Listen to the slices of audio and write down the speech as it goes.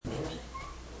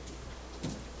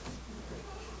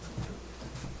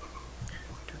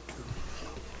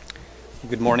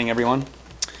Good morning, everyone.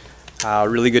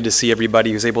 Really good to see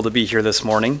everybody who's able to be here this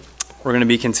morning. We're going to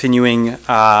be continuing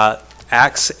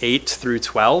Acts 8 through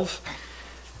 12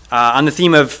 on the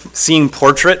theme of seeing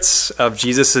portraits of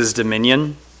Jesus'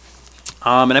 dominion.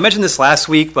 And I mentioned this last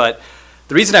week, but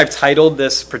the reason I've titled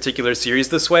this particular series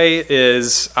this way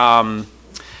is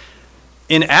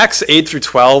in Acts 8 through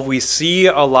 12, we see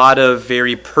a lot of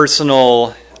very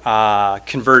personal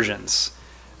conversions.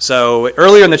 So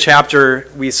earlier in the chapter,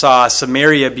 we saw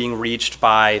Samaria being reached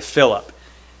by Philip.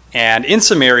 And in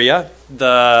Samaria,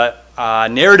 the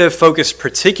narrative focused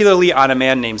particularly on a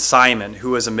man named Simon,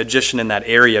 who was a magician in that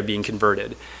area, being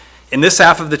converted. In this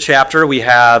half of the chapter, we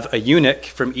have a eunuch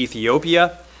from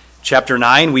Ethiopia. Chapter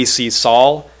 9, we see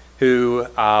Saul, who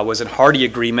was in hearty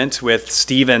agreement with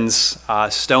Stephen's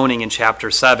stoning in chapter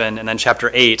 7. And then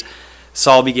chapter 8,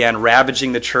 Saul began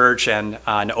ravaging the church, and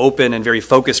an open and very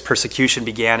focused persecution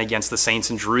began against the saints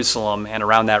in Jerusalem and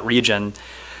around that region.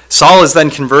 Saul is then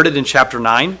converted in chapter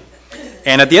 9.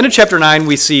 And at the end of chapter 9,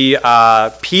 we see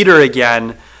Peter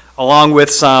again, along with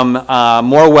some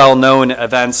more well-known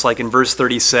events, like in verse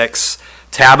 36,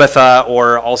 Tabitha,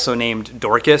 or also named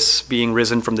Dorcas, being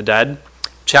risen from the dead.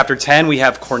 Chapter 10, we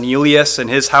have Cornelius and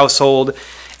his household.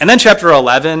 And then chapter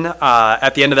 11,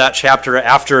 at the end of that chapter,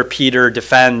 after Peter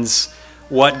defends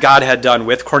what God had done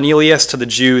with Cornelius to the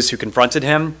Jews who confronted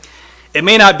him, it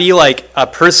may not be like a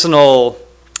personal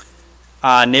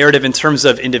narrative in terms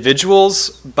of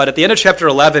individuals, but at the end of chapter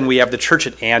 11, we have the church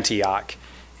at Antioch.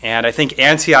 And I think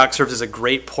Antioch serves as a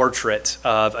great portrait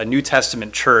of a New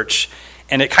Testament church,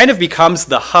 and it kind of becomes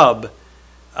the hub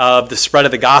of the spread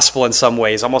of the gospel in some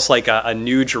ways, almost like a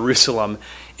new Jerusalem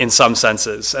in some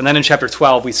senses. And then in chapter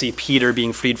 12, we see Peter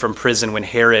being freed from prison when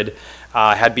Herod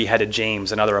had beheaded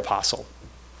James, another apostle.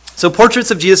 So portraits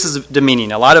of Jesus'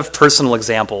 dominion, a lot of personal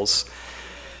examples.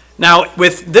 Now,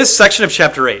 with this section of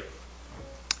chapter 8,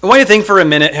 I want you to think for a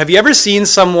minute, have you ever seen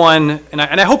someone, and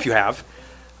I hope you have,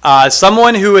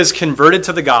 someone who is converted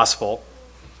to the gospel,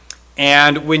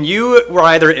 and when you were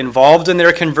either involved in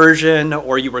their conversion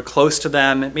or you were close to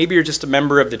them, maybe you're just a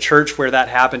member of the church where that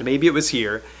happened, maybe it was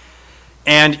here,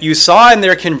 and you saw in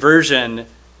their conversion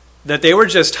that they were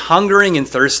just hungering and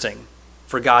thirsting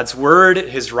for God's word,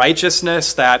 his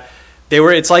righteousness, that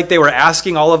it's like they were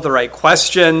asking all of the right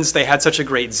questions. They had such a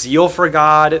great zeal for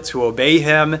God to obey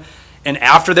him. And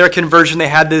after their conversion, they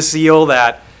had this zeal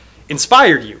that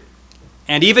inspired you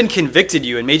and even convicted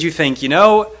you and made you think,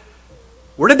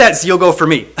 where did that zeal go for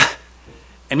me?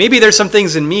 And maybe there's some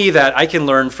things in me that I can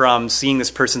learn from seeing this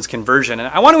person's conversion. And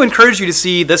I want to encourage you to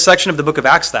see this section of the book of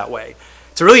Acts that way,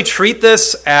 to really treat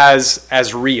this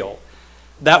as real.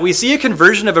 That we see a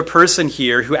conversion of a person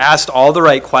here who asked all the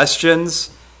right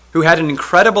questions, who had an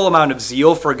incredible amount of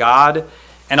zeal for God.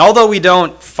 And although we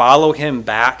don't follow him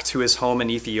back to his home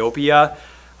in Ethiopia,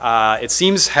 it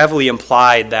seems heavily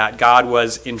implied that God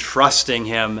was entrusting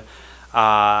him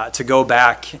to go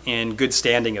back in good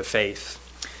standing of faith.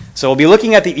 So we'll be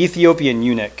looking at the Ethiopian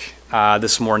eunuch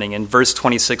this morning in verse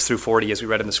 26 through 40 as we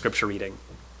read in the scripture reading.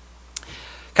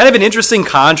 Kind of an interesting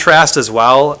contrast as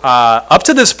well. Up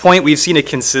to this point, we've seen a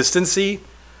consistency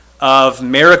of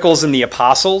miracles in the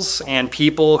apostles and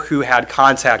people who had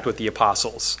contact with the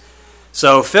apostles.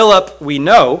 So Philip, we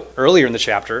know, earlier in the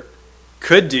chapter,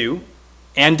 could do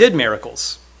and did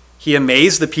miracles. He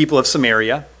amazed the people of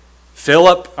Samaria.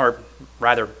 Simon,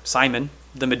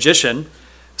 the magician,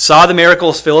 saw the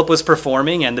miracles Philip was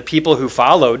performing, and the people who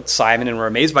followed Simon and were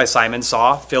amazed by Simon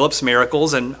saw Philip's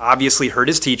miracles and obviously heard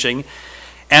his teaching.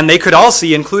 And they could all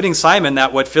see, including Simon,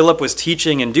 that what Philip was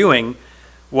teaching and doing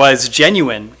was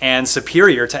genuine and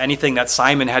superior to anything that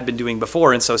Simon had been doing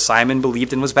before, and so Simon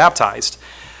believed and was baptized.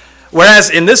 Whereas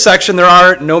in this section, there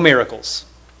are no miracles.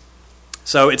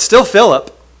 So it's still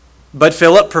Philip, but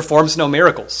Philip performs no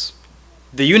miracles.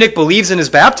 The eunuch believes and is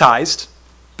baptized,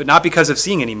 but not because of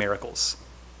seeing any miracles.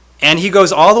 And he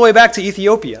goes all the way back to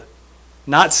Ethiopia,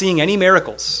 not seeing any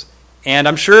miracles. And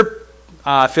I'm sure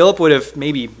Philip would have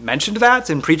maybe mentioned that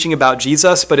in preaching about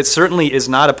Jesus, but it certainly is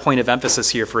not a point of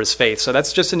emphasis here for his faith. So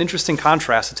that's just an interesting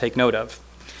contrast to take note of.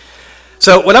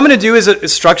 So what I'm going to do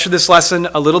is structure this lesson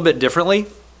a little bit differently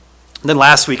than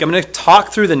last week. I'm going to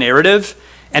talk through the narrative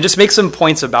and just make some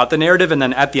points about the narrative, and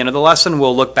then at the end of the lesson,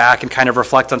 we'll look back and kind of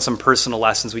reflect on some personal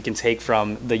lessons we can take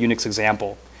from the eunuch's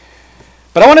example.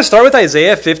 But I want to start with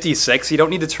Isaiah 56. You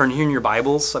don't need to turn here in your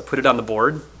Bibles. I put it on the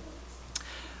board.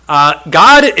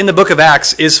 God in the book of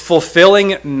Acts is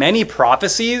fulfilling many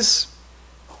prophecies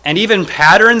and even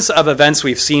patterns of events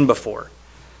we've seen before.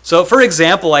 So, for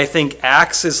example, I think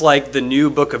Acts is like the new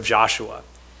book of Joshua.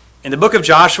 In the book of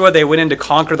Joshua, they went in to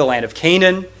conquer the land of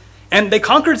Canaan, And they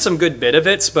conquered some good bit of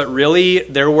it, but really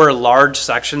there were large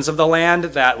sections of the land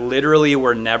that literally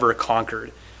were never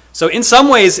conquered. So in some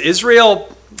ways,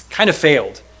 Israel kind of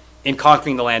failed in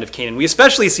conquering the land of Canaan. We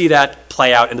especially see that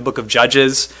play out in the book of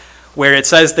Judges, where it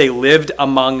says they lived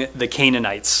among the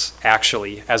Canaanites,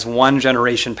 actually, as one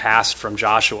generation passed from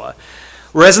Joshua.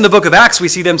 Whereas in the book of Acts, we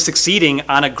see them succeeding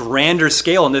on a grander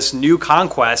scale in this new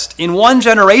conquest in one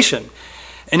generation.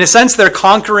 In a sense, they're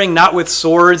conquering not with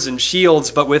swords and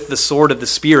shields, but with the sword of the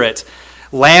Spirit.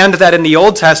 Land that in the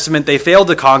Old Testament they failed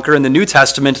to conquer, in the New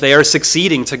Testament they are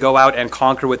succeeding to go out and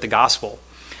conquer with the gospel.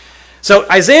 So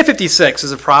Isaiah 56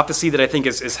 is a prophecy that I think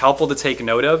is helpful to take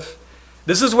note of.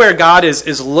 This is where God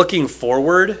is looking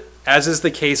forward, as is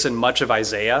the case in much of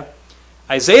Isaiah.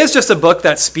 Isaiah is just a book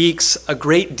that speaks a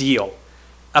great deal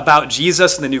about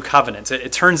Jesus and the new covenant.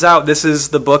 It turns out this is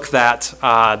the book that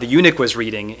the eunuch was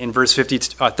reading in verse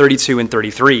 32 and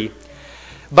 33.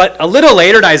 But a little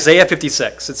later in Isaiah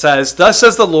 56, it says, "Thus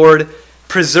says the Lord,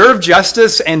 preserve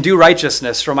justice and do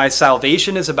righteousness, for my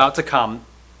salvation is about to come,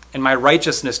 and my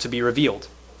righteousness to be revealed.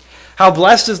 How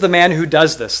blessed is the man who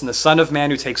does this, and the son of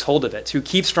man who takes hold of it, who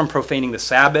keeps from profaning the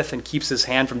Sabbath and keeps his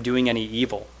hand from doing any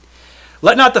evil.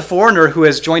 Let not the foreigner who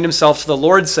has joined himself to the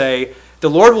Lord say, the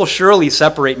Lord will surely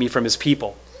separate me from his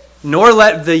people. Nor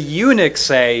let the eunuch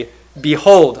say,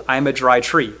 behold, I am a dry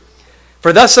tree.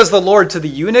 For thus says the Lord to the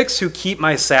eunuchs who keep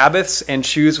my Sabbaths and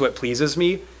choose what pleases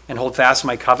me and hold fast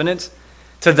my covenant,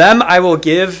 to them I will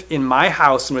give in my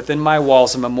house and within my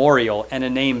walls a memorial and a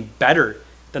name better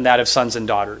than that of sons and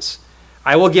daughters.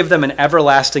 I will give them an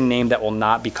everlasting name that will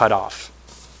not be cut off."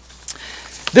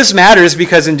 This matters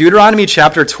because in Deuteronomy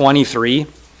chapter 23,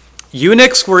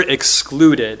 eunuchs were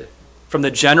excluded from the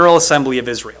general assembly of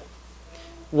Israel.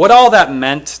 What all that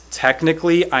meant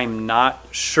technically, I'm not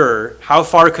sure. How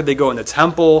far could they go in the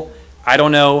temple? I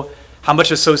don't know. How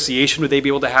much association would they be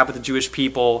able to have with the Jewish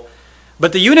people?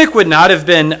 But the eunuch would not have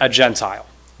been a Gentile.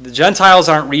 The Gentiles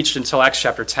aren't reached until Acts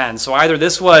chapter 10. So either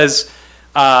this was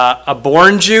a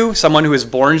born Jew, someone who was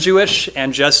born Jewish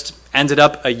and just ended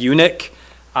up a eunuch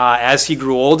as he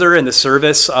grew older in the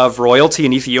service of royalty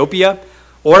in Ethiopia,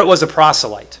 or it was a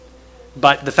proselyte.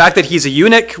 But the fact that he's a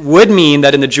eunuch would mean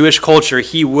that in the Jewish culture,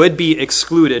 he would be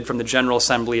excluded from the general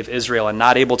assembly of Israel and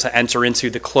not able to enter into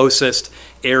the closest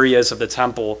areas of the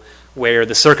temple where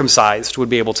the circumcised would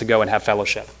be able to go and have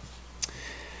fellowship.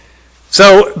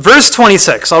 So verse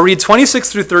 26, I'll read 26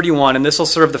 through 31, and this will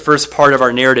serve the first part of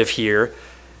our narrative here.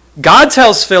 God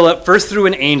tells Philip, first through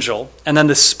an angel, and then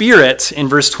the Spirit in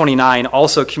verse 29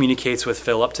 also communicates with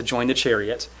Philip to join the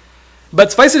chariot.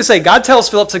 But suffice it to say, God tells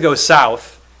Philip to go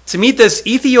south to meet this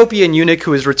Ethiopian eunuch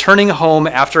who is returning home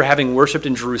after having worshipped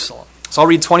in Jerusalem. So I'll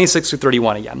read 26 through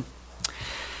 31 again.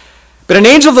 But an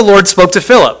angel of the Lord spoke to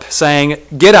Philip, saying,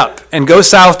 "Get up and go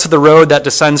south to the road that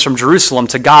descends from Jerusalem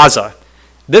to Gaza.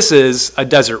 This is a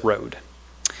desert road."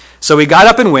 So he got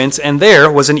up and went, and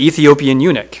there was an Ethiopian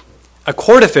eunuch, a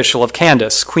court official of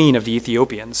Candace, queen of the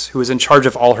Ethiopians, who was in charge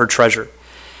of all her treasure.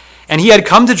 And he had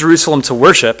come to Jerusalem to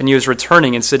worship, and he was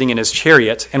returning and sitting in his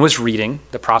chariot and was reading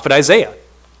the prophet Isaiah.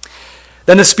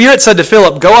 Then the Spirit said to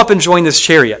Philip, "Go up and join this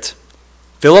chariot."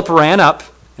 Philip ran up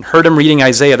and heard him reading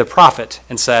Isaiah the prophet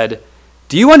and said,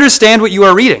 "Do you understand what you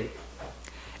are reading?"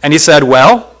 And he said,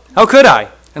 "Well, how could I,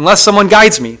 unless someone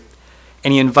guides me?"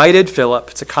 And he invited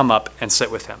Philip to come up and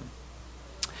sit with him.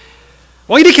 I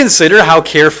want you to consider how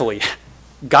carefully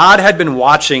God had been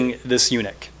watching this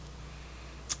eunuch.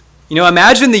 You know,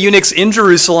 imagine the eunuch's in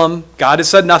Jerusalem. God has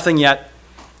said nothing yet.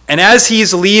 And as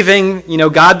he's leaving,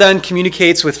 God then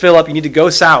communicates with Philip, you need to go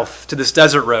south to this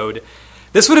desert road.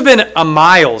 This would have been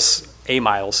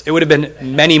it would have been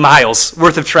many miles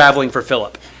worth of traveling for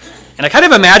Philip. And I kind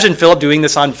of imagine Philip doing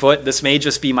this on foot. This may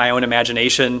just be my own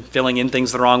imagination, filling in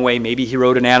things the wrong way. Maybe he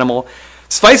rode an animal.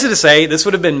 Suffice it to say, this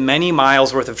would have been many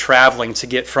miles worth of traveling to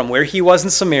get from where he was in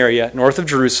Samaria, north of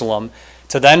Jerusalem,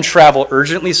 to then travel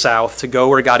urgently south to go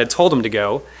where God had told him to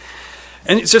go.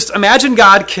 And it's just imagine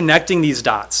God connecting these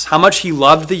dots, how much he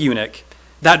loved the eunuch,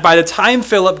 that by the time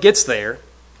Philip gets there,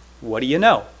 what do you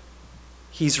know?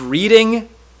 He's reading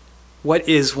what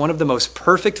is one of the most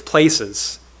perfect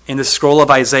places in the scroll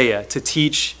of Isaiah to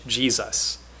teach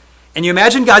Jesus. And you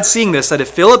imagine God seeing this, that if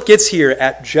Philip gets here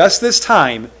at just this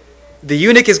time, the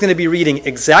eunuch is going to be reading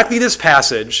exactly this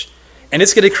passage, and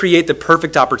it's going to create the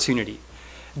perfect opportunity.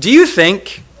 Do you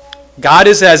think God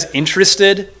is as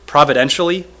interested,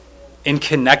 providentially, in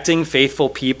connecting faithful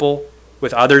people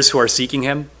with others who are seeking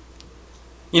him?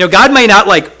 God might not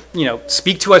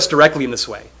speak to us directly in this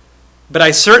way, but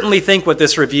I certainly think what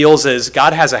this reveals is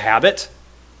God has a habit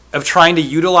of trying to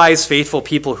utilize faithful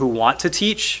people who want to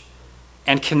teach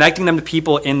and connecting them to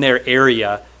people in their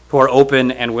area who are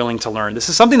open and willing to learn. This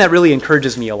is something that really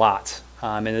encourages me a lot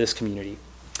in this community.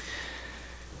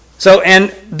 So, and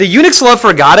the eunuch's love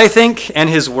for God, I think, and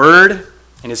his word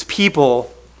and his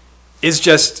people is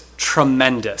just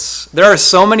tremendous. There are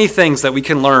so many things that we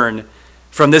can learn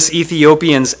from this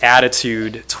Ethiopian's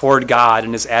attitude toward God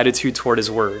and his attitude toward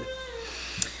his word.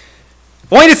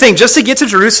 I want you to think, just to get to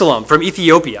Jerusalem from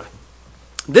Ethiopia,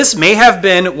 this may have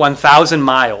been 1,000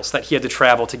 miles that he had to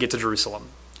travel to get to Jerusalem.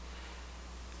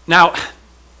 Now,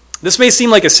 this may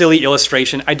seem like a silly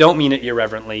illustration. I don't mean it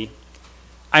irreverently.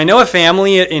 I know a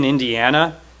family in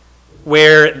Indiana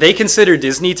where they consider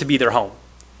Disney to be their home.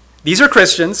 These are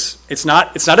Christians. It's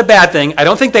not a bad thing. I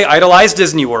don't think they idolize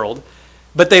Disney World,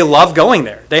 but they love going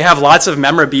there. They have lots of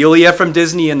memorabilia from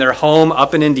Disney in their home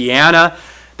up in Indiana.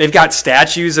 They've got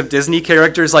statues of Disney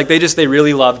characters. Like they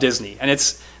really love Disney. And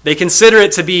they consider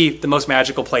it to be the most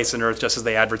magical place on earth, just as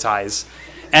they advertise.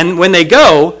 And when they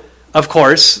go, of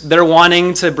course, they're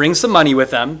wanting to bring some money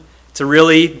with them to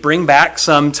really bring back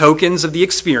some tokens of the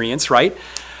experience, right?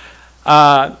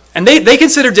 And they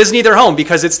consider Disney their home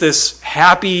because it's this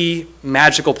happy,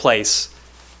 magical place.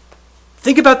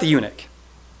 Think about the eunuch.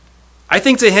 I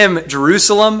think to him,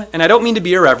 Jerusalem, and I don't mean to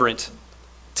be irreverent,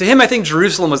 to him, I think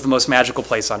Jerusalem was the most magical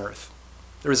place on earth.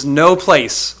 There is no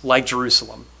place like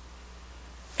Jerusalem.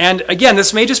 And again,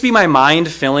 this may just be my mind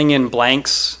filling in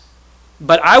blanks,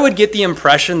 but I would get the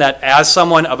impression that as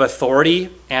someone of authority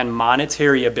and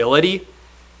monetary ability,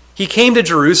 he came to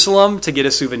Jerusalem to get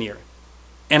a souvenir.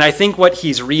 And I think what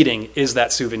he's reading is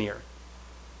that souvenir.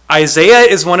 Isaiah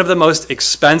is one of the most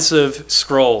expensive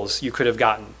scrolls you could have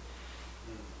gotten.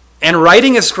 And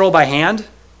writing a scroll by hand,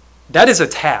 that is a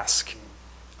task.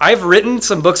 I've written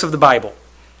some books of the Bible,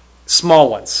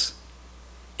 small ones.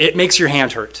 It makes your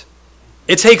hand hurt.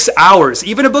 It takes hours.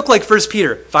 Even a book like 1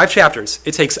 Peter, 5 chapters,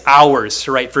 it takes hours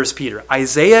to write 1 Peter.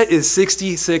 Isaiah is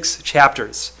 66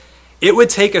 chapters. It would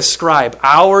take a scribe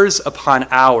hours upon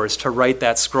hours to write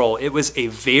that scroll. It was a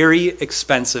very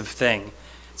expensive thing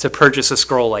to purchase a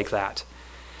scroll like that.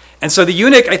 And so the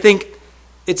eunuch, I think,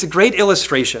 it's a great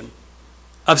illustration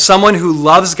of someone who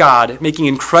loves God, making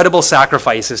incredible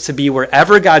sacrifices to be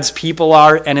wherever God's people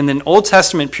are. And in an Old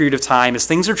Testament period of time, as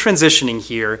things are transitioning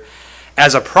here,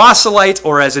 as a proselyte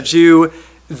or as a Jew,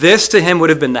 this to him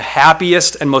would have been the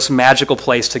happiest and most magical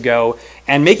place to go.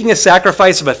 And making a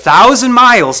sacrifice of 1,000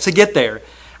 miles to get there,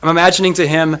 I'm imagining to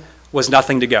him was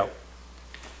nothing to go.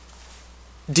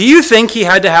 Do you think he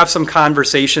had to have some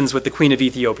conversations with the Queen of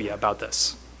Ethiopia about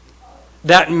this?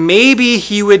 That maybe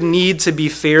he would need to be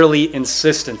fairly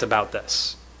insistent about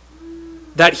this.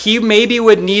 That he maybe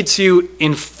would need to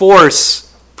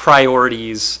enforce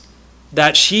priorities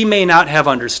that she may not have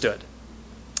understood.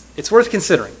 It's worth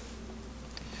considering.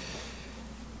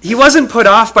 He wasn't put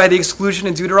off by the exclusion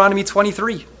in Deuteronomy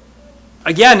 23.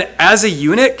 Again, as a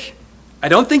eunuch, I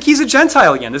don't think he's a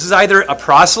Gentile again. This is either a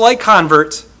proselyte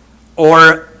convert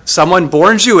or someone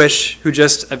born Jewish who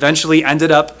just eventually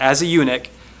ended up as a eunuch.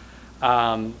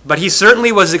 But he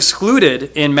certainly was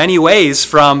excluded in many ways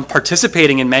from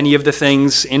participating in many of the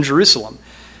things in Jerusalem.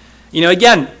 You know,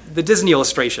 again, the Disney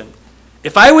illustration.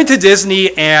 If I went to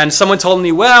Disney and someone told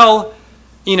me, well,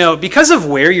 you know, because of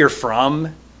where you're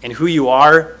from and who you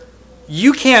are,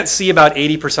 you can't see about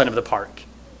 80% of the park.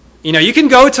 You know, you can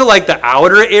go to like the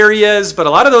outer areas, but a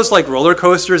lot of those like roller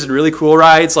coasters and really cool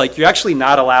rides, like you're actually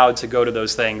not allowed to go to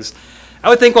those things. I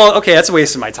would think, well, okay, that's a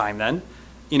waste of my time then.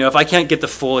 You know, if I can't get the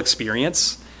full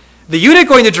experience. The eunuch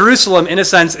going to Jerusalem, in a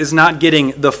sense, is not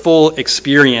getting the full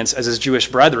experience as his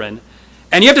Jewish brethren.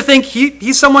 And you have to think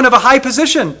he's someone of a high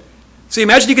position. So you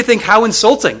imagine you could think how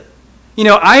insulting. You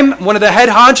know, I'm one of the head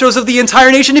honchos of the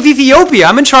entire nation of Ethiopia.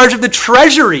 I'm in charge of the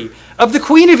treasury of the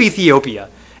Queen of Ethiopia.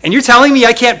 And you're telling me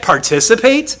I can't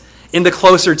participate in the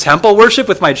closer temple worship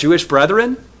with my Jewish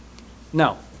brethren?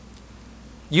 No.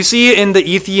 You see in the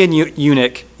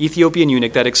Ethiopian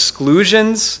eunuch that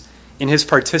exclusions in his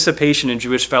participation in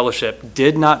Jewish fellowship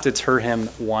did not deter him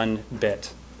one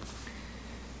bit.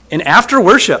 And after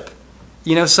worship,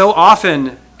 you know, so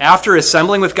often after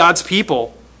assembling with God's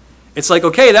people, it's like,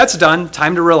 okay, that's done,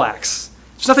 time to relax.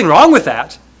 There's nothing wrong with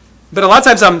that. But a lot of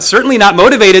times I'm certainly not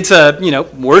motivated to, you know,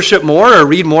 worship more or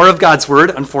read more of God's word,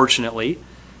 unfortunately.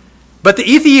 But the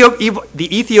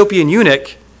Ethiopian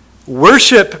eunuch,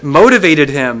 worship motivated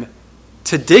him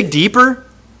to dig deeper,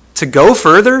 to go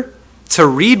further, to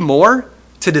read more,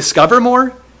 to discover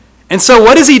more. And so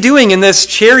what is he doing in this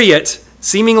chariot,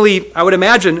 seemingly, I would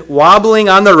imagine, wobbling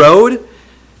on the road?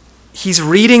 He's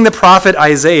reading the prophet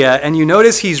Isaiah, and you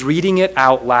notice he's reading it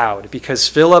out loud because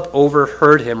Philip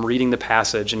overheard him reading the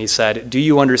passage, and he said, "Do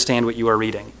you understand what you are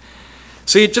reading?"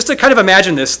 So just to kind of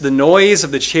imagine this, the noise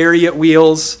of the chariot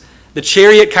wheels, the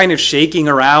chariot kind of shaking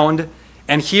around,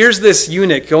 and here's this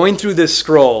eunuch going through this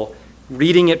scroll,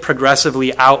 reading it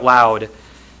progressively out loud.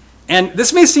 And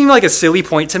this may seem like a silly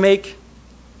point to make,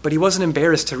 but he wasn't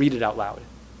embarrassed to read it out loud.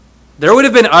 There would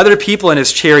have been other people in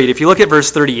his chariot. If you look at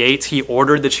verse 38, he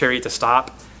ordered the chariot to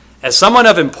stop. As someone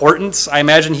of importance, I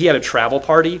imagine he had a travel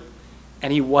party,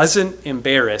 and he wasn't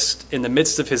embarrassed in the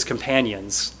midst of his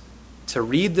companions to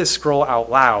read this scroll out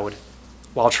loud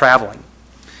while traveling.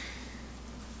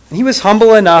 And he was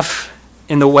humble enough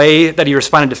in the way that he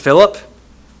responded to Philip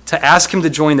to ask him to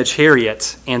join the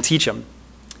chariot and teach him.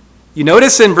 You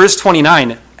notice in verse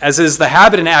 29, as is the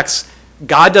habit in Acts,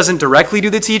 God doesn't directly do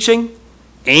the teaching.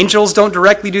 Angels don't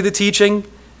directly do the teaching.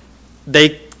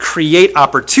 They create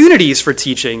opportunities for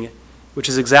teaching, which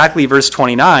is exactly verse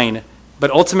 29,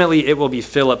 but ultimately it will be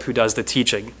Philip who does the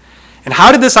teaching. And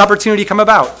how did this opportunity come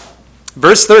about?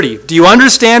 Verse 30, do you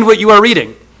understand what you are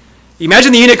reading?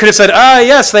 Imagine the eunuch could have said,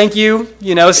 yes, thank you.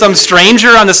 Some stranger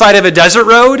on the side of a desert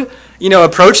road,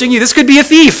 approaching you. This could be a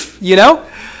thief,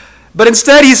 But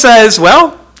instead he says,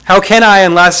 well, how can I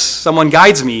unless someone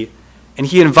guides me? And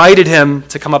he invited him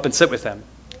to come up and sit with him.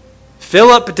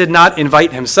 Philip did not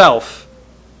invite himself.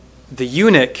 The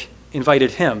eunuch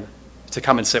invited him to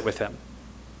come and sit with him.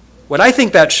 What I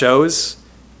think that shows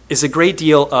is a great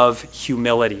deal of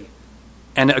humility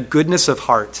and a goodness of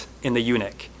heart in the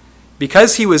eunuch.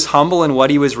 Because he was humble in what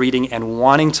he was reading and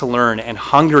wanting to learn and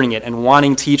hungering it and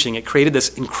wanting teaching, it created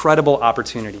this incredible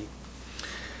opportunity.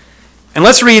 And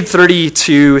let's read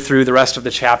 32 through the rest of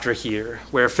the chapter here,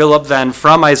 where Philip then,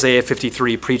 from Isaiah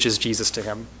 53, preaches Jesus to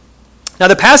him. Now,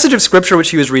 the passage of Scripture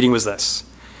which he was reading was this.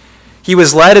 He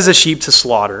was led as a sheep to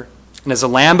slaughter, and as a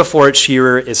lamb before its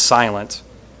shearer is silent,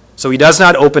 so he does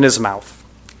not open his mouth.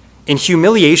 In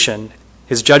humiliation,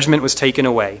 his judgment was taken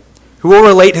away. Who will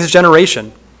relate his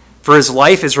generation? For his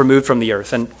life is removed from the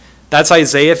earth. And that's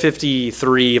Isaiah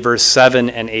 53, verse 7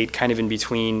 and 8, kind of in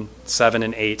between 7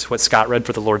 and 8, what Scott read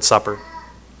for the Lord's Supper.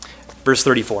 Verse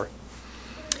 34.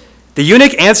 The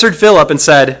eunuch answered Philip and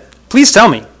said, please tell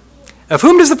me, of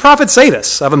whom does the prophet say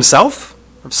this? Of himself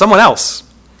or of someone else?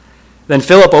 Then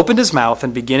Philip opened his mouth,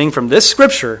 and beginning from this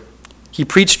scripture, he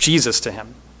preached Jesus to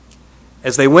him.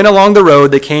 As they went along the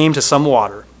road, they came to some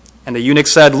water. And the eunuch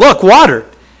said, look, water!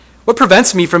 What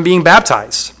prevents me from being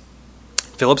baptized?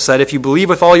 Philip said, if you believe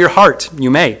with all your heart,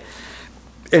 you may.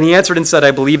 And he answered and said,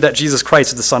 I believe that Jesus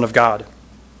Christ is the Son of God.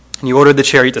 And he ordered the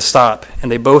chariot to stop,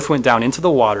 and they both went down into the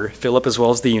water, Philip as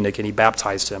well as the eunuch, and he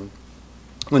baptized him.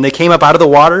 When they came up out of the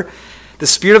water, the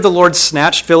Spirit of the Lord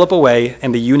snatched Philip away,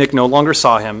 and the eunuch no longer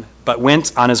saw him, but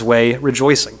went on his way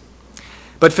rejoicing.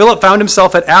 But Philip found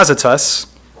himself at Azotus,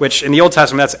 which in the Old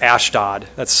Testament, that's Ashdod.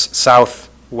 That's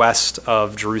southwest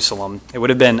of Jerusalem. It would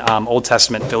have been Old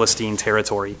Testament Philistine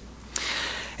territory.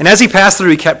 And as he passed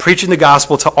through, he kept preaching the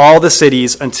gospel to all the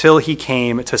cities until he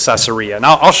came to Caesarea.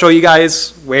 Now, I'll show you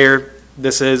guys where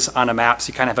this is on a map so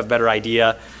you kind of have a better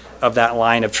idea of that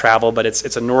line of travel, but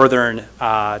it's a northern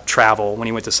travel when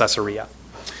he went to Caesarea.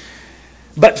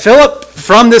 But Philip,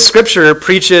 from this scripture,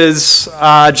 preaches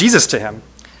Jesus to him.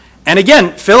 And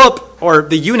again, Philip, or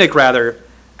the eunuch rather,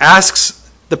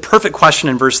 asks the perfect question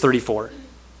in verse 34.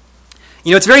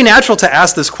 It's very natural to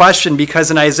ask this question because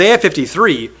in Isaiah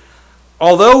 53,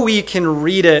 although we can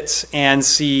read it and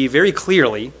see very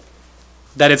clearly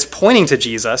that it's pointing to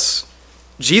Jesus,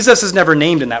 Jesus is never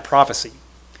named in that prophecy.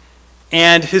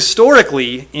 And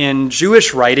historically, in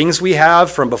Jewish writings we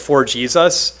have from before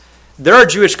Jesus, there are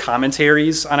Jewish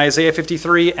commentaries on Isaiah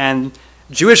 53, and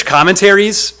Jewish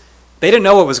commentaries, they didn't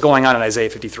know what was going on in Isaiah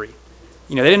 53.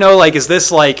 They didn't know, is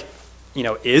this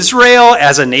Israel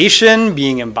as a nation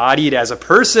being embodied as a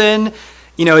person?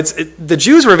 The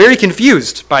Jews were very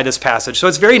confused by this passage, so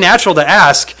it's very natural to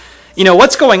ask,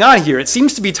 what's going on here? It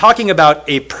seems to be talking about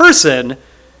a person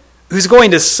who's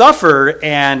going to suffer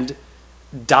and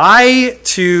die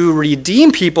to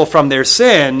redeem people from their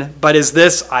sin, but is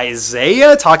this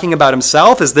Isaiah talking about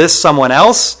himself? Is this someone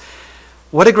else?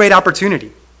 What a great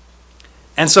opportunity.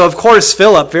 And so, of course,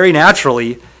 Philip, very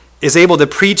naturally, is able to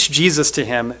preach Jesus to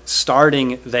him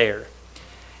starting there.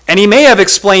 And he may have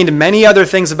explained many other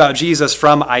things about Jesus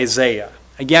from Isaiah.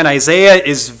 Again, Isaiah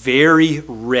is very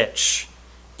rich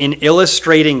in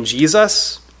illustrating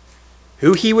Jesus,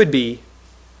 who he would be,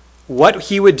 what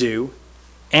he would do,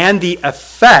 and the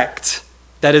effect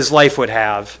that his life would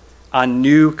have on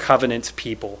new covenant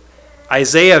people.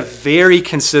 Isaiah very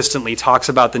consistently talks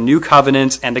about the new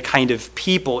covenant and the kind of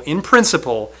people, in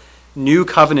principle, new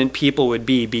covenant people would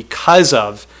be because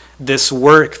of this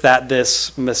work that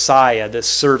this Messiah, this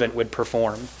servant, would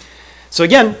perform. So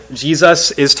again,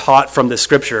 Jesus is taught from the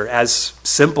scripture, as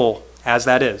simple as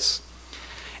that is.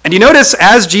 And you notice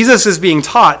as Jesus is being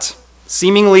taught,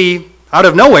 seemingly out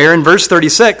of nowhere in verse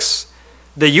 36,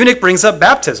 the eunuch brings up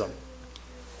baptism.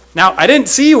 Now, I didn't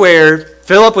see where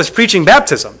Philip was preaching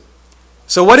baptism.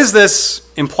 So what does this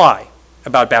imply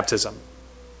about baptism?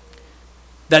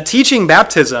 That teaching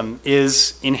baptism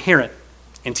is inherent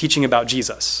in teaching about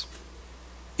Jesus.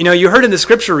 You know, you heard in the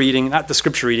scripture reading, not the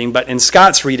scripture reading, but in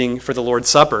Scott's reading for the Lord's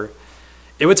Supper,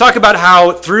 it would talk about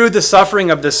how through the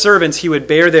suffering of the servants he would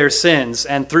bear their sins,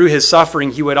 and through his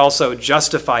suffering he would also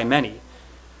justify many.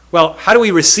 Well, how do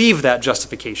we receive that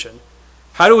justification?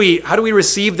 How do we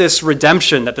receive this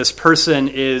redemption that this person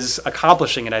is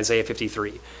accomplishing in Isaiah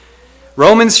 53?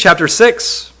 Romans chapter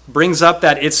 6 brings up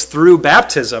that it's through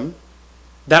baptism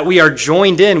that we are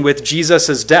joined in with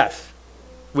Jesus' death,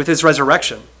 with his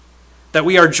resurrection, that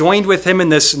we are joined with him in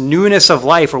this newness of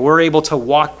life, or we're able to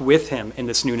walk with him in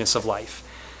this newness of life.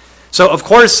 So, of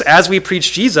course, as we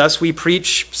preach Jesus, we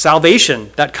preach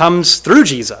salvation that comes through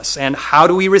Jesus. And how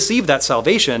do we receive that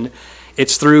salvation?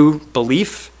 It's through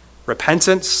belief,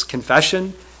 repentance,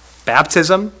 confession,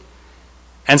 baptism.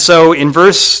 And so in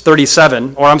verse 36,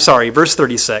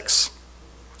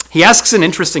 he asks an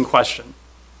interesting question.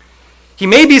 He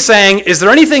may be saying, is there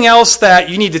anything else that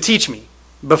you need to teach me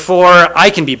before I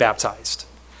can be baptized?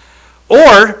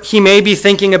 Or he may be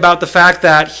thinking about the fact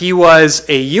that he was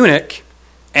a eunuch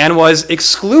and was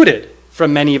excluded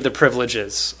from many of the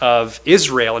privileges of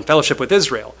Israel and fellowship with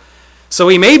Israel. So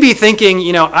he may be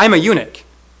thinking, I'm a eunuch.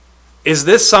 Is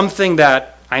this something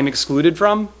that I'm excluded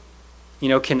from?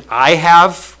 Can I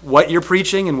have what you're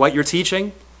preaching and what you're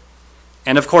teaching?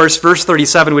 And of course, verse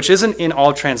 37, which isn't in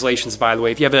all translations, by the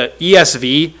way. If you have an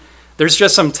ESV, there's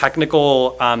just some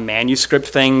technical manuscript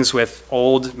things with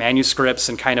old manuscripts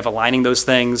and kind of aligning those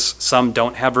things. Some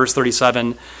don't have verse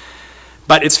 37.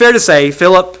 But it's fair to say,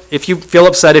 Philip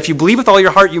said, if you believe with all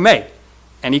your heart, you may.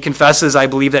 And he confesses, I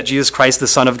believe that Jesus Christ, the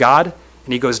Son of God,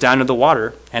 and he goes down into the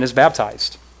water and is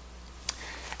baptized.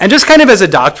 And just kind of as a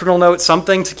doctrinal note,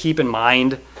 something to keep in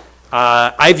mind,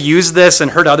 I've used this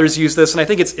and heard others use this, and I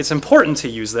think it's important to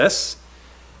use this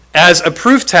as a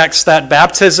proof text that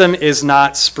baptism is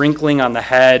not sprinkling on the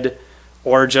head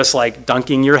or just like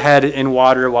dunking your head in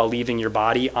water while leaving your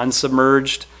body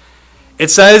unsubmerged. It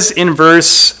says in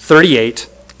verse 38,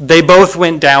 they both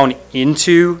went down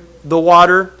into the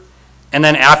water, and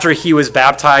then after he was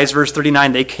baptized, verse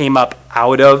 39, they came up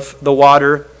out of the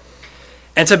water.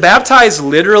 And to baptize,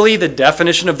 literally, the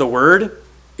definition of the word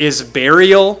is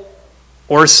burial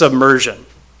or submersion.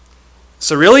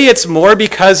 So really, it's more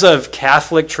because of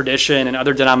Catholic tradition and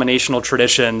other denominational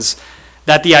traditions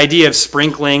that the idea of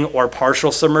sprinkling or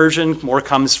partial submersion more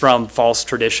comes from false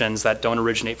traditions that don't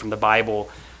originate from the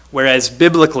Bible. Whereas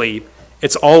biblically,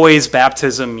 it's always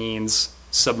baptism means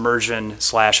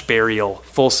submersion/burial,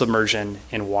 full submersion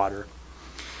in water.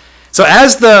 So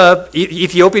as the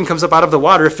Ethiopian comes up out of the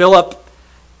water, Philip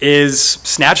is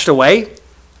snatched away.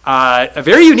 A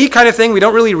very unique kind of thing. We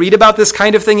don't really read about this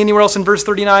kind of thing anywhere else in verse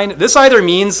 39. This either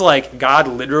means like God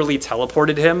literally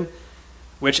teleported him,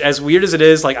 which as weird as it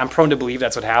is, like I'm prone to believe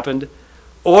that's what happened.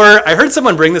 Or I heard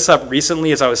someone bring this up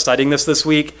recently as I was studying this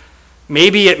week.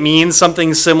 Maybe it means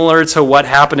something similar to what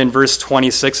happened in verse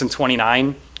 26 and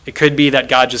 29. It could be that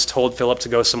God just told Philip to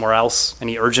go somewhere else, and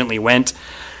he urgently went.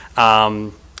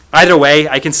 Either way,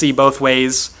 I can see both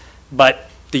ways. But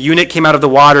the eunuch came out of the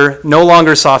water, no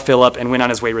longer saw Philip, and went on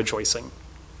his way rejoicing.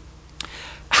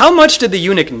 How much did the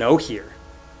eunuch know here?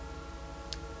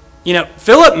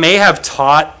 Philip may have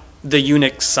taught the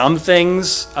eunuch some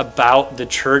things about the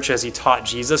church as he taught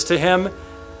Jesus to him,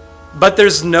 but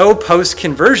there's no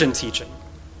post-conversion teaching.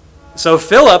 So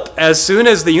Philip, as soon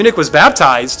as the eunuch was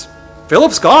baptized,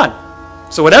 Philip's gone.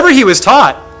 So whatever he was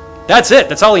taught, that's it.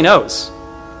 That's all he knows.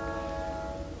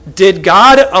 Did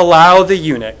God allow the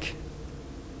eunuch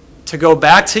to go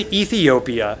back to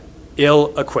Ethiopia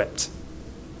ill-equipped?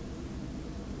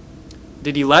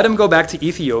 Did he let him go back to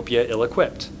Ethiopia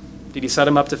ill-equipped? Did he set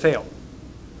him up to fail?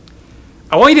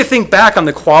 I want you to think back on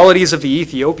the qualities of the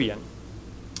Ethiopian.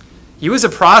 He was a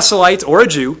proselyte or a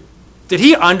Jew. Did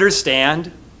he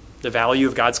understand the value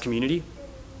of God's community?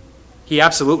 He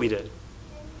absolutely did.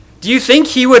 Do you think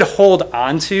he would hold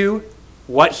on to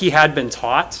what he had been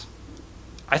taught?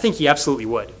 I think he absolutely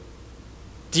would.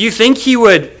 Do you think he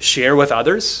would share with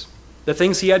others the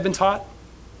things he had been taught?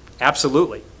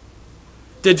 Absolutely.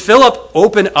 Did Philip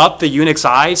open up the eunuch's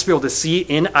eyes to be able to see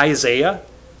in Isaiah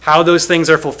how those things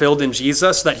are fulfilled in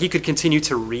Jesus so that he could continue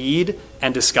to read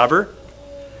and discover?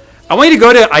 I want you to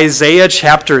go to Isaiah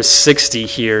chapter 60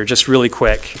 here, just really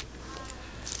quick.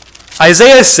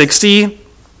 Isaiah 60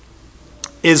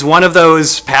 is one of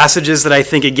those passages that I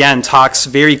think, again, talks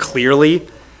very clearly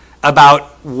about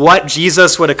what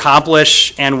Jesus would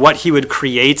accomplish and what he would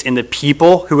create in the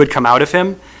people who would come out of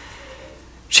him.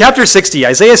 Chapter 60,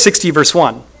 Isaiah 60, verse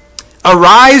 1.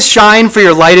 Arise, shine, for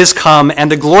your light is come,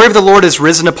 and the glory of the Lord is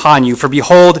risen upon you. For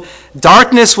behold,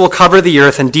 darkness will cover the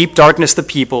earth, and deep darkness the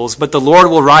peoples, but the Lord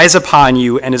will rise upon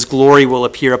you, and his glory will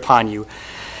appear upon you.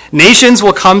 Nations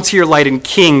will come to your light, and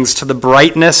kings to the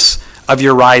brightness of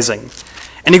your rising.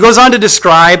 And he goes on to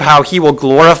describe how he will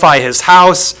glorify his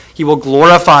house, he will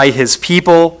glorify his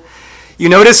people. You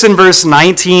notice in verse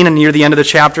 19 and near the end of the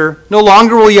chapter, no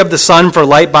longer will you have the sun for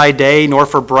light by day, nor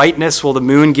for brightness will the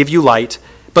moon give you light,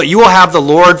 but you will have the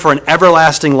Lord for an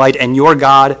everlasting light, and your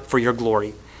God for your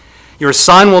glory. Your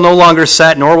sun will no longer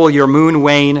set, nor will your moon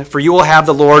wane, for you will have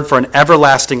the Lord for an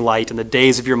everlasting light, and the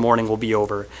days of your mourning will be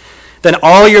over. Then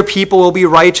all your people will be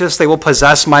righteous. They will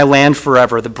possess my land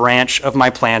forever, the branch of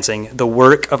my planting, the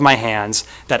work of my hands,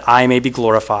 that I may be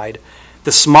glorified.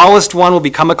 The smallest one will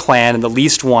become a clan, and the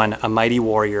least one a mighty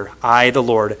warrior. I, the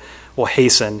Lord, will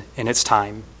hasten in its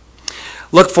time.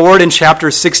 Look forward in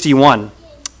chapter 61,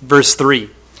 verse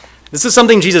 3. This is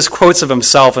something Jesus quotes of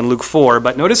himself in Luke 4,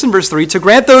 but notice in verse 3, to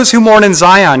grant those who mourn in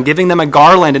Zion, giving them a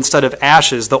garland instead of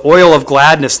ashes, the oil of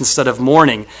gladness instead of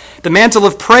mourning, the mantle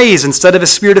of praise instead of a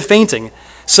spirit of fainting.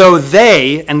 So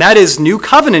they, and that is new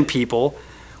covenant people,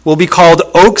 will be called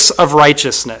oaks of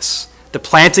righteousness, the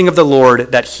planting of the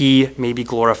Lord, that he may be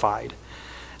glorified.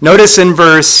 Notice in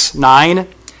verse 9,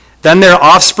 then their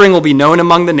offspring will be known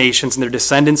among the nations, and their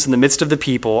descendants in the midst of the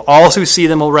people. All who see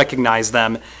them will recognize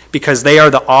them, because they are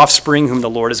the offspring whom the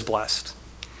Lord has blessed.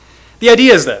 The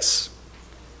idea is this.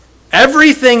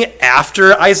 Everything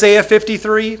after Isaiah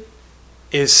 53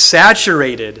 is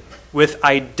saturated with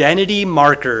identity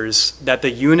markers that the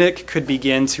eunuch could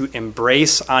begin to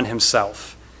embrace on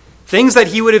himself. Things that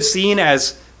he would have seen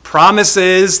as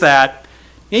promises that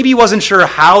maybe he wasn't sure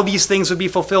how these things would be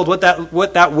fulfilled, what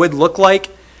that would look like.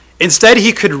 Instead,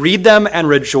 he could read them and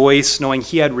rejoice, knowing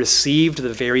he had received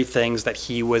the very things that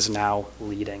he was now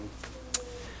leading.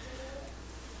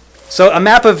 So a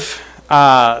map of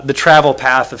the travel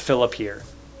path of Philip here.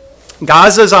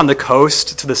 Gaza is on the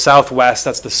coast to the southwest.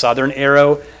 That's the southern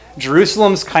arrow.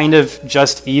 Jerusalem's kind of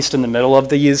just east in the middle of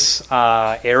these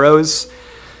arrows.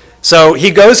 So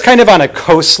he goes kind of on a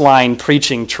coastline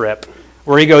preaching trip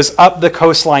where he goes up the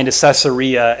coastline to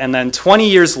Caesarea, and then 20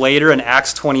 years later in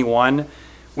Acts 21,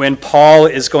 when Paul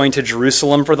is going to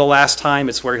Jerusalem for the last time,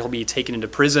 it's where he'll be taken into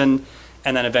prison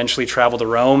and then eventually travel to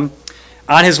Rome.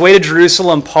 On his way to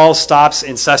Jerusalem, Paul stops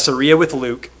in Caesarea with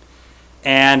Luke,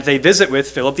 and they visit with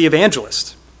Philip the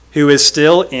evangelist, who is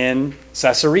still in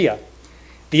Caesarea.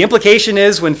 The implication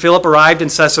is when Philip arrived in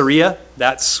Caesarea,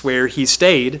 that's where he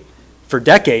stayed for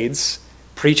decades,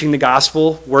 preaching the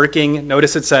gospel, working.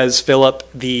 Notice it says Philip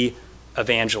the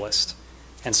evangelist.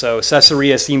 And so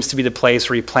Caesarea seems to be the place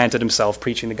where he planted himself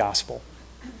preaching the gospel.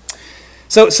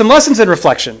 So some lessons and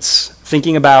reflections,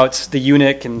 thinking about the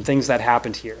eunuch and things that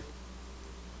happened here.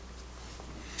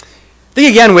 I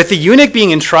think again, with the eunuch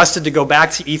being entrusted to go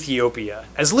back to Ethiopia,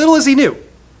 as little as he knew,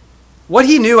 what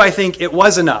he knew, I think it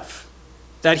was enough.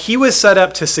 That he was set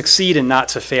up to succeed and not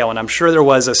to fail. And I'm sure there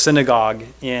was a synagogue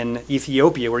in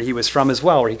Ethiopia where he was from as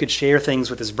well, where he could share things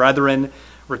with his brethren,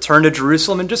 return to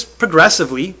Jerusalem, and just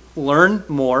progressively learn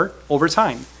more over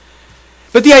time.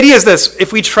 But the idea is this: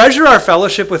 if we treasure our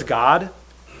fellowship with God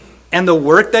and the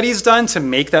work that he's done to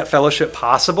make that fellowship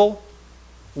possible,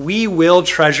 we will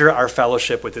treasure our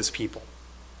fellowship with his people.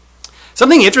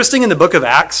 Something interesting in the book of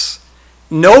Acts,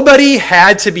 nobody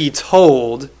had to be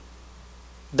told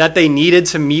that they needed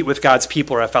to meet with God's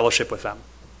people or have fellowship with them.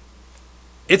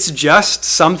 It's just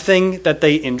something that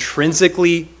they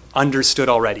intrinsically understood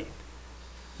already.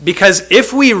 Because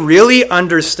if we really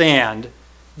understand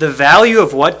the value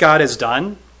of what God has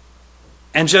done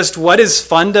and just what is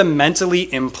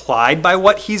fundamentally implied by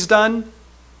what he's done,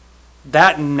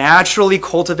 that naturally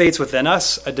cultivates within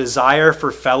us a desire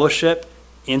for fellowship,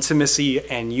 intimacy,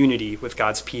 and unity with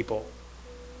God's people.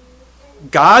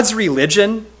 God's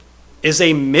religion is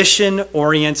a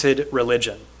mission-oriented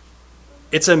religion.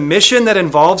 It's a mission that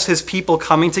involves his people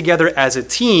coming together as a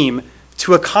team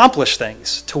to accomplish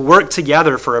things, to work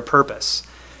together for a purpose.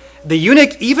 The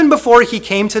eunuch, even before he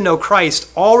came to know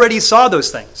Christ, already saw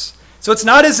those things. So it's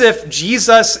not as if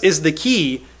Jesus is the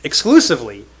key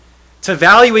exclusively to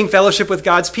valuing fellowship with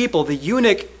God's people. The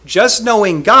eunuch, just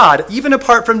knowing God, even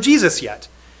apart from Jesus yet,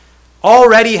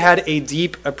 already had a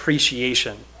deep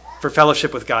appreciation for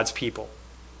fellowship with God's people.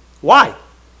 Why?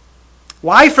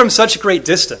 Why from such great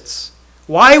distance?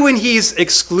 Why when he's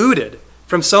excluded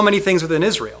from so many things within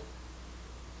Israel?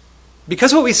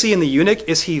 Because what we see in the eunuch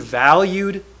is he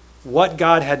valued what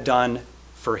God had done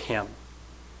for him.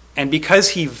 And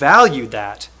because he valued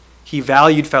that, he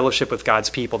valued fellowship with God's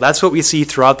people. That's what we see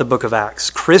throughout the book of Acts.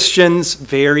 Christians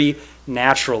very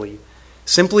naturally,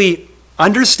 simply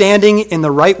understanding in the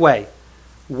right way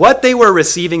what they were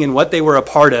receiving and what they were a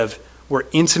part of, were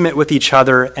intimate with each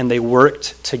other and they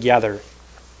worked together.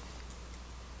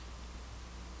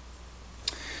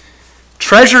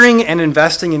 Treasuring and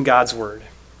investing in God's word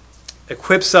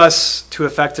equips us to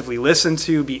effectively listen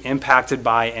to, be impacted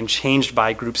by, and changed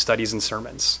by group studies and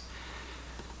sermons.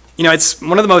 You know, it's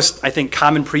one of the most, I think,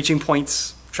 common preaching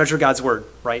points, treasure God's word,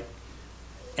 right?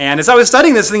 And as I was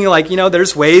studying this, thinking like,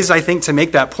 there's ways, I think, to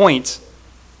make that point.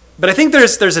 But I think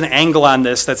there's an angle on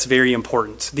this that's very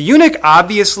important. The eunuch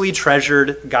obviously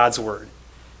treasured God's word.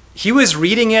 He was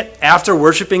reading it after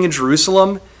worshiping in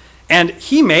Jerusalem, and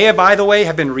he may, by the way,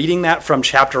 have been reading that from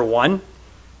chapter 1,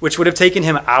 which would have taken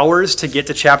him hours to get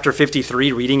to chapter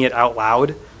 53, reading it out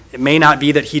loud. It may not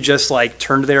be that he just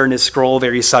turned there in his scroll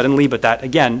very suddenly, but that,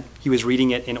 again, he was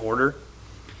reading it in order.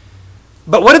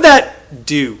 But what did that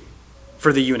do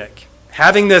for the eunuch,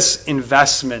 having this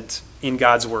investment in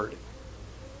God's word?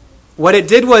 What it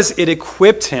did was it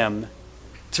equipped him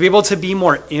to be able to be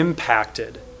more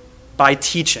impacted by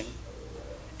teaching.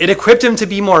 It equipped him to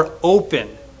be more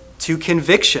open to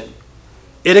conviction.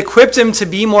 It equipped him to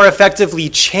be more effectively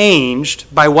changed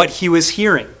by what he was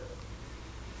hearing.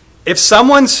 If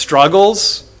someone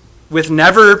struggles with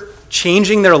never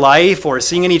changing their life or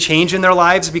seeing any change in their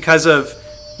lives because of,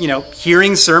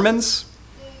 hearing sermons,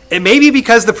 it may be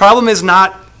because the problem is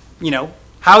not,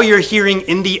 how you're hearing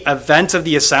in the event of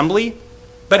the assembly,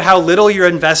 but how little you're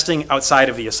investing outside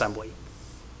of the assembly.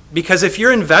 Because if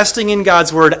you're investing in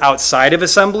God's word outside of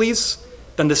assemblies,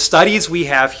 then the studies we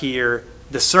have here,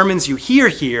 the sermons you hear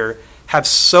here, have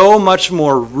so much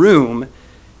more room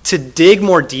to dig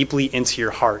more deeply into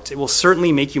your heart. It will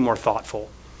certainly make you more thoughtful.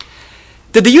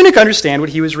 Did the eunuch understand what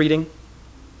he was reading?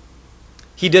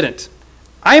 He didn't.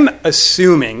 I'm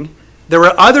assuming there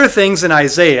were other things in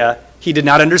Isaiah he did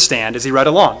not understand as he read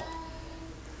along.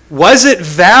 Was it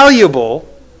valuable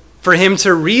for him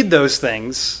to read those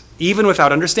things even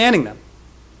without understanding them?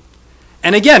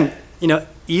 And again,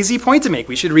 easy point to make.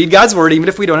 We should read God's word even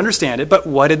if we don't understand it, but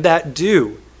what did that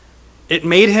do? It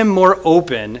made him more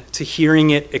open to hearing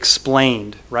it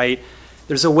explained, right?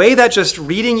 There's a way that just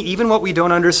reading even what we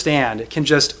don't understand can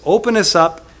just open us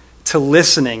up to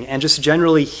listening and just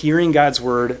generally hearing God's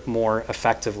word more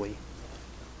effectively.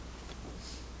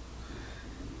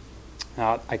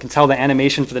 I can tell the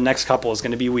animation for the next couple is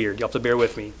going to be weird. You'll have to bear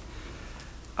with me.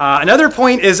 Another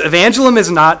point is evangelism is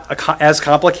not as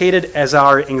complicated as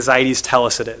our anxieties tell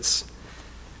us it is.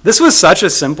 This was such a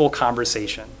simple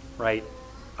conversation, right?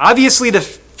 Obviously,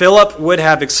 Philip would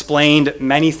have explained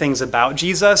many things about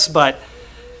Jesus, but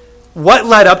what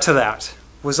led up to that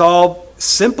was all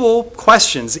simple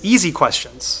questions, easy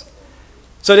questions.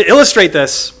 So to illustrate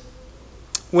this,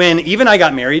 when Eve and I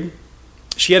got married,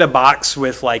 she had a box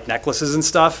with necklaces and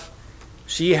stuff.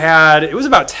 It was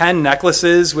about 10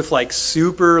 necklaces with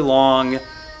super long,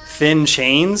 thin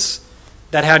chains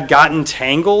that had gotten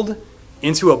tangled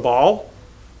into a ball.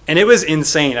 And it was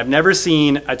insane. I've never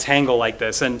seen a tangle like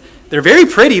this. And they're very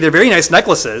pretty. They're very nice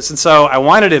necklaces. And so I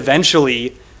wanted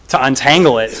eventually to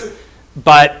untangle it.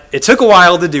 But it took a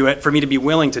while to do it, for me to be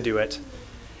willing to do it.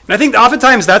 And I think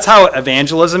oftentimes that's how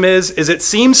evangelism is it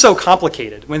seems so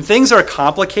complicated. When things are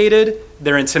complicated,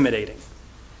 they're intimidating.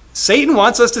 Satan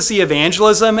wants us to see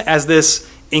evangelism as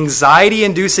this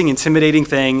anxiety-inducing, intimidating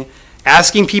thing,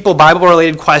 asking people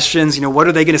Bible-related questions, what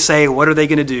are they going to say? What are they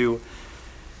going to do?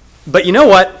 But you know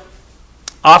what?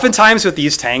 Oftentimes with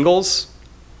these tangles,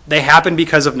 they happen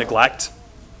because of neglect.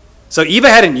 So Eva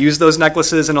hadn't used those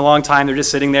necklaces in a long time. They're just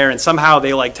sitting there, and somehow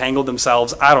they tangled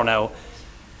themselves. I don't know.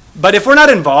 But if we're not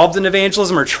involved in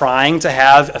evangelism or trying to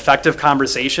have effective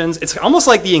conversations, it's almost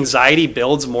like the anxiety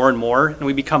builds more and more, and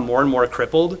we become more and more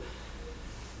crippled.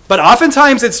 But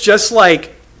oftentimes it's just a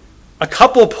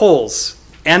couple pulls,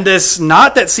 and this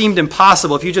knot that seemed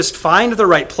impossible, if you just find the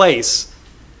right place,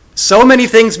 so many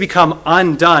things become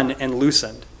undone and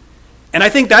loosened. And I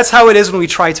think that's how it is when we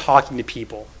try talking to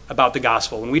people about the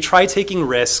gospel, when we try taking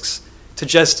risks to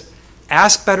just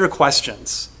ask better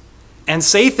questions and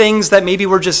say things that maybe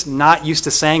we're just not used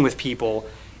to saying with people.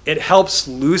 It helps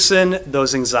loosen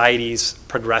those anxieties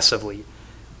progressively.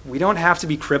 We don't have to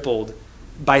be crippled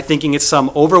by thinking it's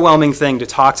some overwhelming thing to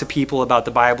talk to people about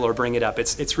the Bible or bring it up.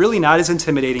 It's really not as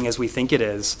intimidating as we think it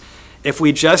is. If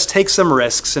we just take some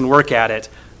risks and work at it,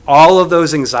 all of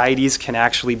those anxieties can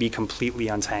actually be completely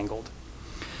untangled.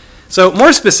 So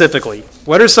more specifically,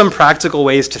 What are some practical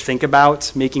ways to think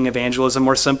about making evangelism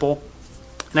more simple?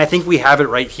 And I think we have it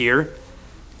right here.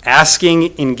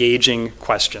 Asking engaging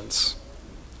questions.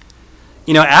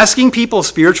 Asking people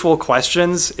spiritual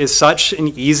questions is such an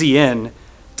easy in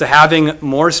to having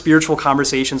more spiritual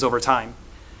conversations over time.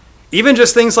 Even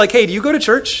just things like, hey, do you go to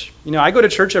church? I go to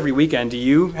church every weekend. Do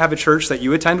you have a church that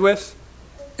you attend with?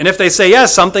 And if they say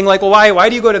yes, something like, well, why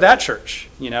do you go to that church?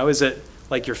 Is it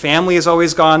like your family has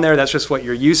always gone there? That's just what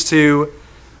you're used to.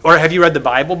 Or have you read the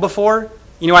Bible before?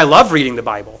 I love reading the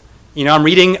Bible. I'm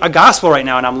reading a gospel right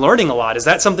now and I'm learning a lot. Is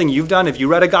that something you've done? Have you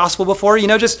read a gospel before?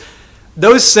 Just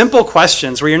those simple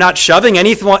questions where you're not shoving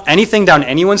anything down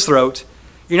anyone's throat.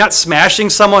 You're not smashing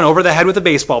someone over the head with a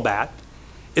baseball bat.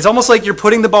 It's almost like you're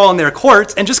putting the ball in their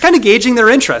court and just kind of gauging their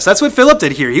interest. That's what Philip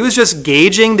did here. He was just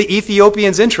gauging the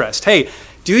Ethiopian's interest. Hey,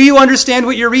 do you understand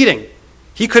what you're reading?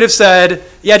 He could have said,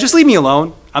 yeah, just leave me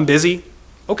alone. I'm busy.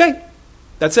 Okay,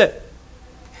 that's it.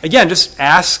 Again, just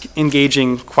ask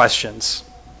engaging questions.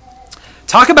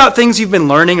 Talk about things you've been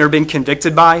learning or been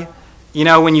convicted by.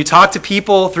 When you talk to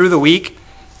people through the week,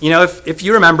 if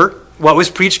you remember what was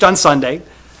preached on Sunday,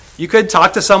 you could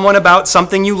talk to someone about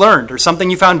something you learned or something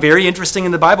you found very interesting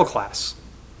in the Bible class.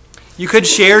 You could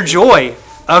share joy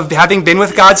of having been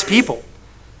with God's people.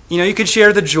 You could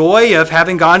share the joy of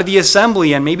having gone to the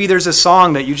assembly, and maybe there's a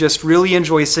song that you just really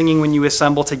enjoy singing when you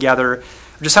assemble together,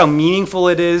 just how meaningful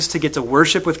it is to get to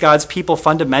worship with God's people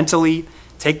fundamentally,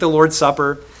 take the Lord's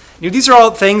Supper. These are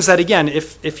all things that, again,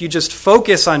 if you just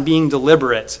focus on being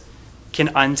deliberate, can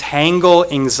untangle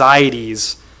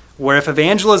anxieties, where if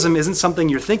evangelism isn't something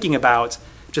you're thinking about,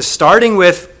 just starting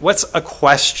with what's a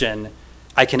question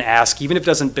I can ask, even if it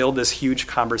doesn't build this huge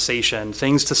conversation,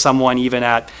 things to someone even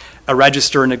at a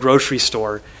register in a grocery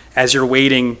store as you're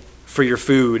waiting for your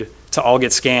food to all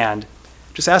get scanned.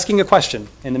 Just asking a question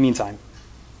in the meantime.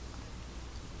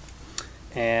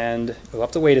 And we'll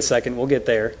have to wait a second. We'll get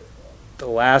there. The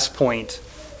last point.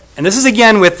 And this is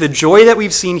again with the joy that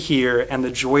we've seen here and the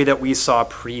joy that we saw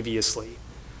previously.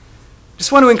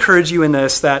 Just want to encourage you in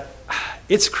this that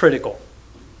it's critical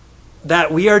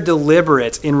that we are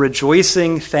deliberate in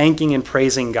rejoicing, thanking, and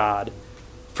praising God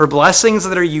for blessings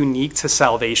that are unique to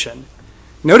salvation.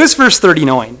 Notice verse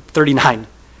 39.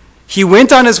 He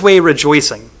went on his way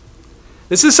rejoicing.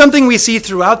 This is something we see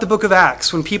throughout the book of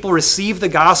Acts when people receive the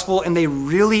gospel and they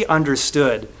really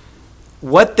understood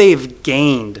what they've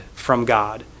gained from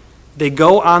God. They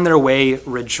go on their way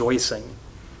rejoicing.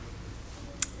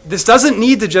 This doesn't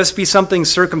need to just be something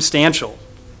circumstantial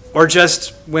or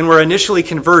just when we're initially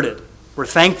converted. We're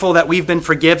thankful that we've been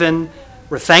forgiven.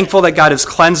 We're thankful that God has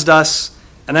cleansed us,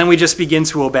 and then we just begin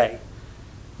to obey.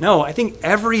 No, I think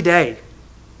every day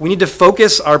we need to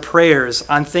focus our prayers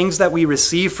on things that we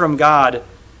receive from God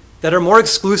that are more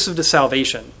exclusive to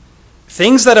salvation.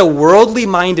 Things that a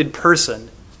worldly-minded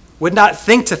person would not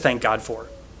think to thank God for.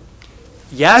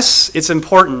 Yes, it's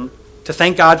important to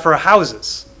thank God for our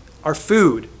houses, our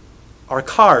food, our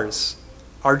cars,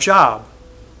 our job,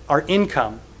 our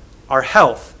income, our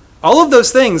health. All of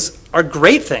those things are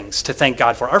great things to thank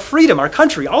God for. Our freedom, our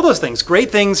country, all those things, great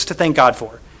things to thank God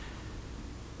for.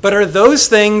 But are those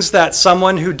things that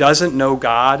someone who doesn't know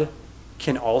God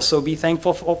can also be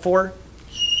thankful for?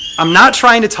 I'm not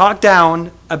trying to talk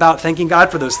down about thanking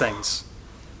God for those things.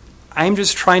 I'm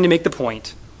just trying to make the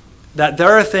point that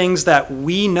there are things that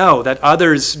we know that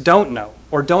others don't know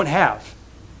or don't have,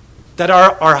 that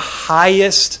are our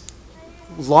highest,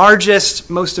 largest,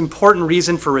 most important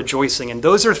reason for rejoicing. And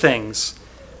those are things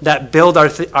that build our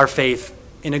faith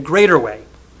in a greater way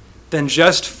than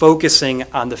just focusing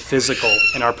on the physical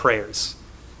in our prayers.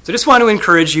 So I just want to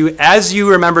encourage you, as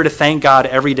you remember to thank God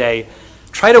every day,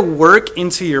 try to work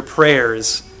into your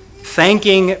prayers,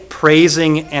 thanking,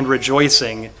 praising, and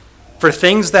rejoicing for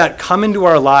things that come into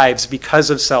our lives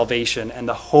because of salvation and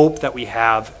the hope that we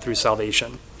have through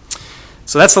salvation.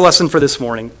 So that's the lesson for this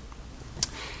morning.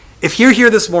 If you're here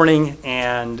this morning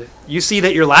and you see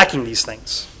that you're lacking these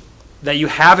things, that you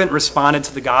haven't responded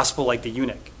to the gospel like the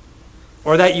eunuch,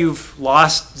 or that you've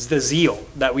lost the zeal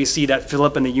that we see that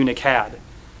Philip and the eunuch had,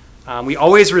 we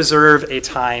always reserve a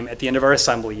time at the end of our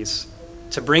assemblies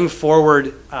to bring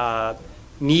forward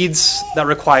needs that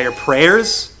require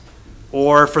prayers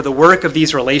or for the work of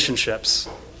these relationships,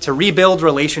 to rebuild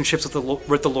relationships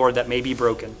with the Lord that may be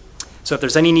broken. So if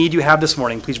there's any need you have this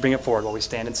morning, please bring it forward while we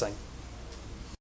stand and sing.